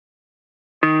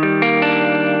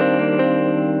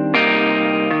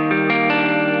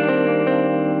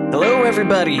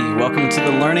everybody. Welcome to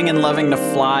the Learning and Loving to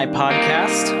Fly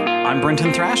podcast. I'm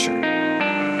Brenton Thrasher.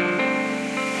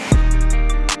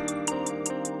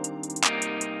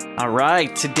 All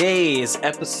right, today is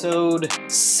episode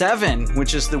 7,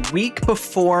 which is the week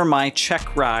before my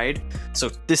check ride. So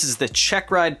this is the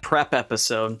check ride prep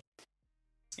episode.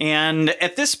 And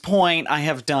at this point, I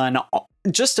have done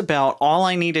just about all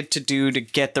I needed to do to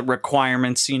get the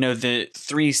requirements, the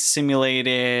 3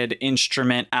 simulated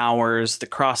instrument hours, the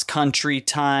cross-country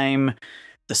time,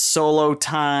 the solo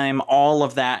time, all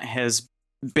of that has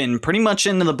been pretty much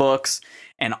into the books.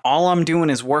 And all I'm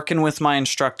doing is working with my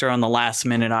instructor on the last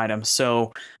minute items.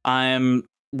 So I'm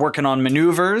working on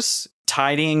maneuvers,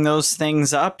 tidying those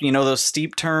things up, those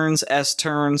steep turns,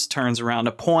 S-turns, turns around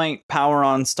a point, power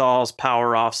on stalls,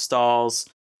 power off stalls,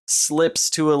 slips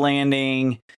to a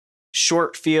landing,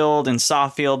 short field and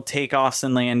soft field takeoffs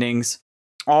and landings,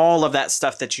 all of that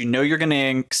stuff that you're going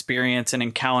to experience and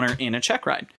encounter in a check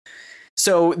ride.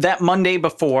 So that Monday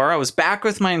before, I was back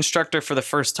with my instructor for the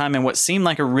first time in what seemed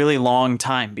like a really long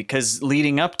time, because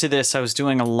leading up to this, I was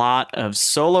doing a lot of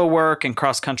solo work and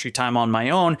cross-country time on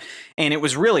my own. And it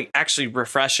was really actually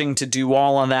refreshing to do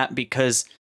all of that because,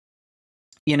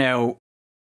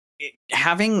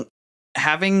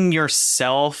 having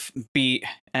yourself be,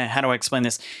 how do I explain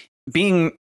this?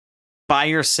 Being by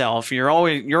yourself, you're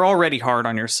already hard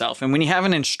on yourself. And when you have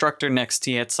an instructor next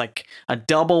to you, it's like a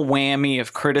double whammy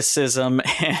of criticism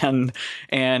and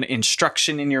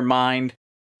instruction in your mind.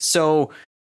 So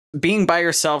being by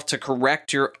yourself to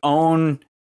correct your own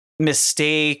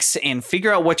mistakes and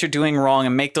figure out what you're doing wrong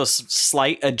and make those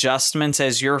slight adjustments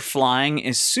as you're flying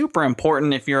is super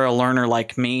important if you're a learner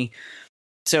like me.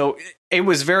 So it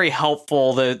was very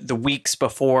helpful the weeks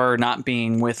before not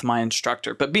being with my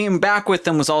instructor, but being back with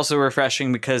them was also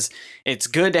refreshing because it's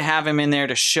good to have him in there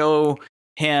to show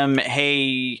him,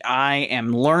 hey, I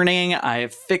am learning. I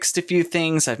have fixed a few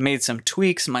things. I've made some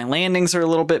tweaks. My landings are a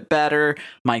little bit better.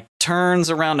 My turns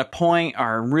around a point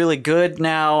are really good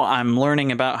now. I'm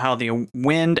learning about how the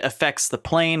wind affects the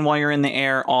plane while you're in the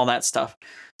air, all that stuff.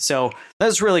 So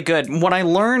that's really good. What I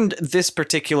learned this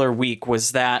particular week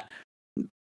was that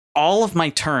all of my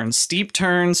turns, steep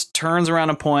turns, turns around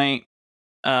a point,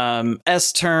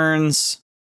 S turns,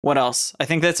 what else? I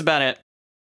think that's about it.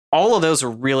 All of those are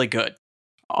really good.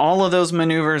 All of those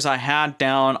maneuvers I had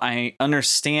down. I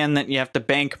understand that you have to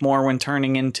bank more when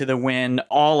turning into the wind,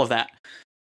 all of that.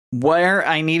 Where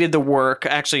I needed the work,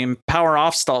 actually, power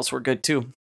off stalls were good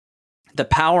too. The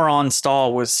power on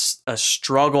stall was a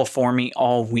struggle for me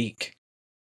all week.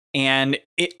 And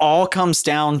it all comes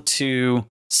down to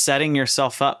setting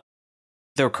yourself up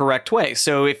the correct way.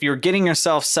 So if you're getting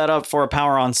yourself set up for a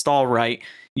power on stall right,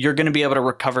 you're going to be able to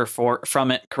recover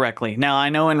from it correctly. Now, I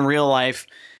know in real life,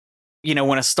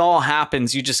 when a stall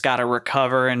happens, you just got to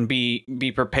recover and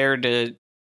be prepared to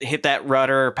hit that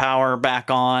rudder or power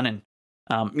back on and,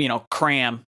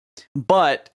 cram.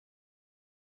 But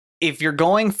if you're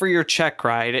going for your check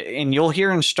ride, and you'll hear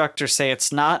instructors say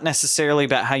it's not necessarily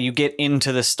about how you get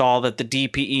into the stall that the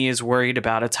DPE is worried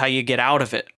about. It's how you get out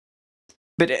of it.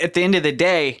 But at the end of the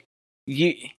day,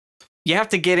 you have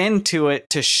to get into it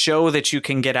to show that you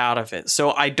can get out of it.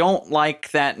 So I don't like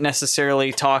that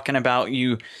necessarily talking about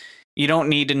you don't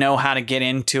need to know how to get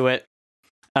into it.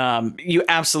 You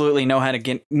absolutely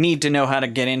need to know how to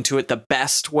get into it the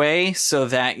best way so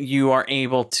that you are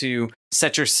able to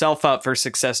set yourself up for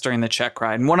success during the check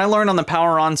ride. And what I learned on the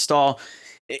power on stall,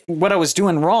 what I was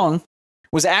doing wrong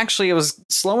was actually I was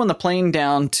slowing the plane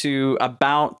down to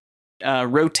about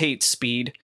rotate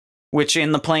speed, which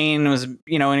in the plane was,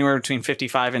 anywhere between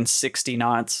 55 and 60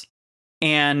 knots.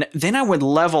 And then I would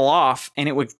level off and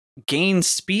it would gain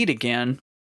speed again.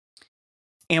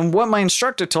 And what my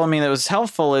instructor told me that was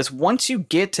helpful is once you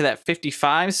get to that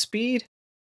 55 speed,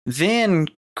 then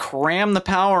cram the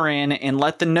power in and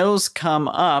let the nose come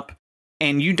up,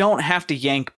 and you don't have to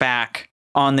yank back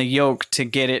on the yoke to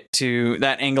get it to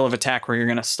that angle of attack where you're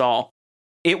going to stall.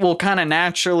 It will kind of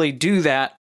naturally do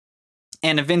that.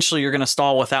 And eventually you're going to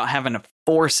stall without having to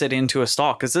force it into a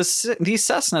stall, because these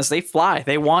Cessnas, they fly.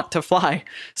 They want to fly.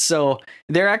 So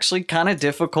they're actually kind of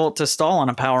difficult to stall on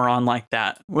a power on like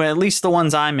that. Well, at least the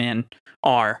ones I'm in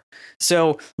are.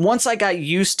 So once I got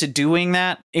used to doing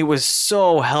that, it was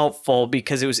so helpful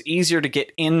because it was easier to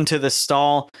get into the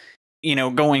stall,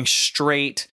 going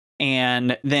straight.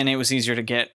 And then it was easier to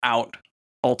get out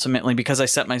ultimately because I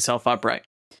set myself up right.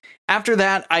 After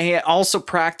that, I also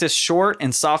practiced short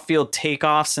and soft field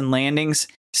takeoffs and landings.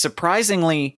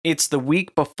 Surprisingly, it's the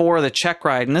week before the check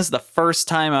ride, and this is the first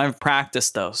time I've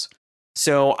practiced those.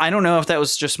 So I don't know if that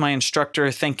was just my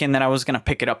instructor thinking that I was going to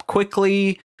pick it up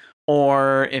quickly,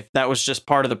 or if that was just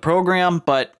part of the program.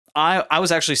 But I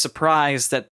was actually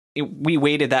surprised that we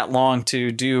waited that long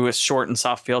to do a short and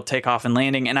soft field takeoff and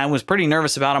landing. And I was pretty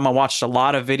nervous about them. I watched a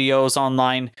lot of videos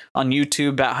online on YouTube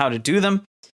about how to do them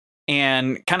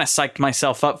and kind of psyched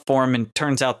myself up for them. And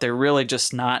turns out they're really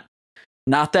just not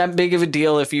that big of a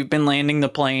deal. If you've been landing the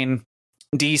plane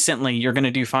decently, you're going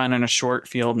to do fine on a short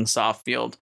field and soft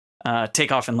field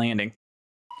takeoff and landing.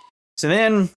 So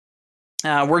then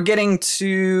we're getting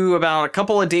to about a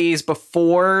couple of days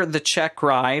before the check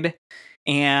ride,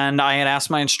 and I had asked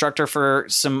my instructor for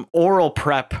some oral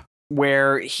prep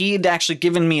where he'd actually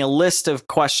given me a list of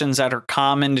questions that are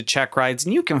common to check rides.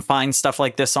 And you can find stuff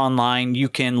like this online. You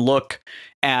can look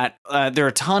at, there are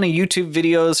a ton of YouTube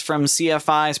videos from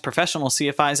CFIs, professional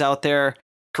CFIs out there,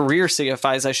 career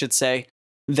CFIs, I should say,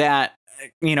 that,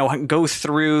 you know, go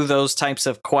through those types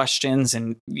of questions.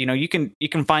 And, you know, you can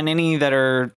find any that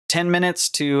are 10 minutes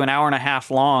to an hour and a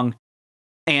half long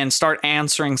and start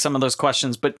answering some of those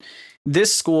questions. But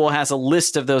this school has a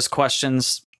list of those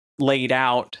questions laid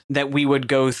out that we would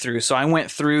go through. So I went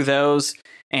through those,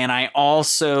 and I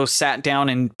also sat down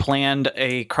and planned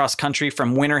a cross country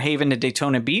from Winter Haven to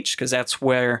Daytona Beach, because that's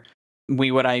where we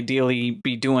would ideally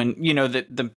be doing, you know,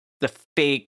 the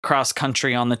fake cross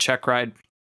country on the check ride.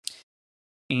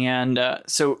 And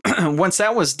so once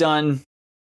that was done,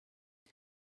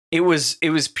 it was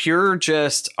pure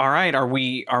just, all right, are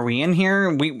we in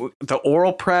here? The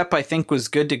oral prep, I think, was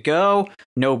good to go.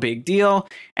 No big deal.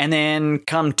 And then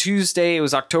come Tuesday, it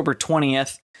was October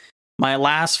 20th, my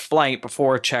last flight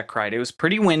before a check ride. It was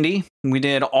pretty windy. We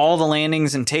did all the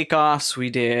landings and takeoffs. We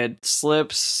did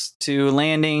slips to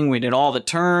landing. We did all the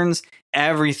turns.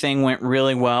 Everything went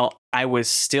really well. I was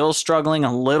still struggling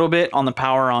a little bit on the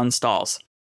power on stalls.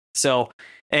 So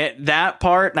at that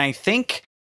part, and I think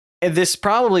this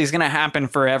probably is going to happen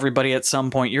for everybody at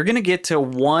some point, you're going to get to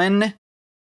one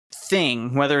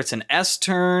thing, whether it's an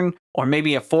S-turn or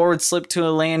maybe a forward slip to a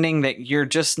landing, that you're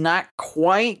just not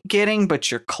quite getting,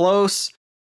 but you're close.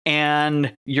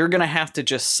 And you're going to have to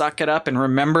just suck it up and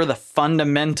remember the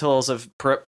fundamentals of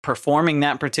performing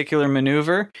that particular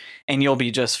maneuver, and you'll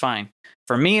be just fine.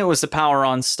 For me, it was the power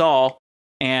on stall,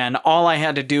 and all I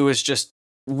had to do was just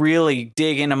really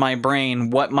dig into my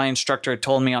brain what my instructor had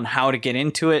told me on how to get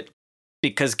into it,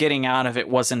 because getting out of it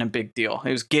wasn't a big deal.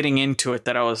 It was getting into it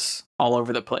that I was all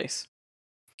over the place.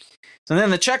 So then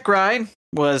the check ride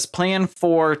was planned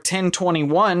for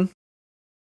 10/21.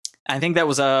 I think that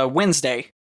was a Wednesday.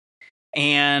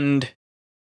 And,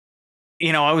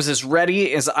 you know, I was as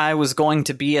ready as I was going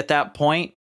to be at that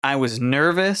point. I was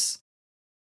nervous.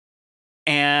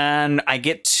 And I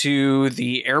get to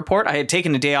the airport. I had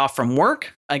taken a day off from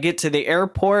work. I get to the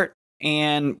airport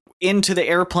and into the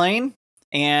airplane,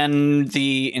 and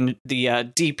the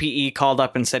DPE called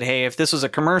up and said, hey, if this was a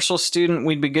commercial student,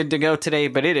 we'd be good to go today,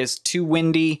 but it is too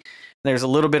windy. There's a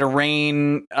little bit of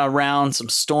rain around, some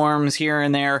storms here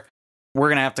and there. We're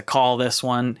going to have to call this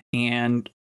one and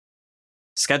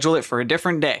schedule it for a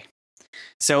different day.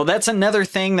 So that's another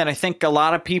thing that I think a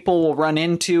lot of people will run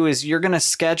into, is you're going to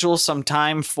schedule some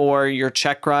time for your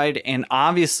check ride. And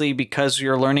obviously, because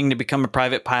you're learning to become a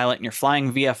private pilot and you're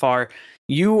flying VFR,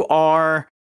 you are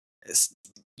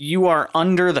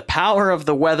under the power of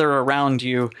the weather around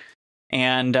you.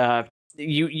 And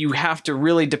you have to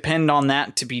really depend on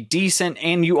that to be decent.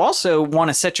 And you also want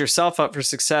to set yourself up for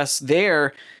success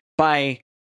there by,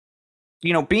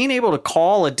 you know, being able to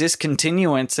call a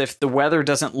discontinuance if the weather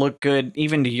doesn't look good,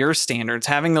 even to your standards.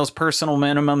 Having those personal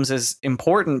minimums is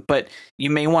important, but you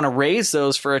may want to raise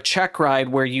those for a check ride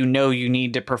where you know you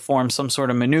need to perform some sort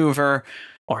of maneuver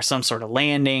or some sort of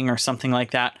landing or something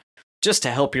like that, just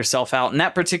to help yourself out. And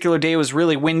that particular day was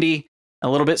really windy, a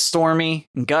little bit stormy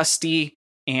and gusty.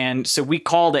 And so we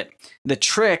called it. The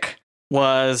trick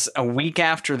was a week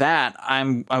after that,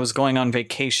 I was going on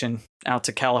vacation out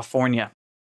to California.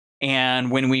 And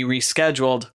when we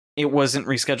rescheduled, it wasn't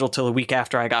rescheduled till a week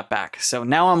after I got back. So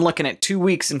now I'm looking at 2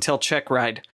 weeks until check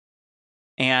ride.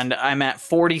 And I'm at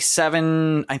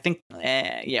 47, I think,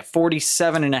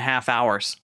 47 and a half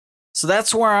hours. So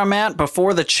that's where I'm at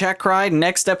before the check ride.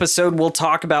 Next episode, we'll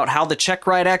talk about how the check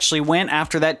ride actually went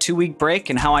after that 2-week break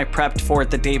and how I prepped for it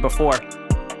the day before.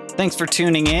 Thanks for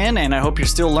tuning in, and I hope you're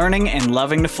still learning and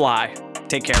loving to fly.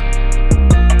 Take care.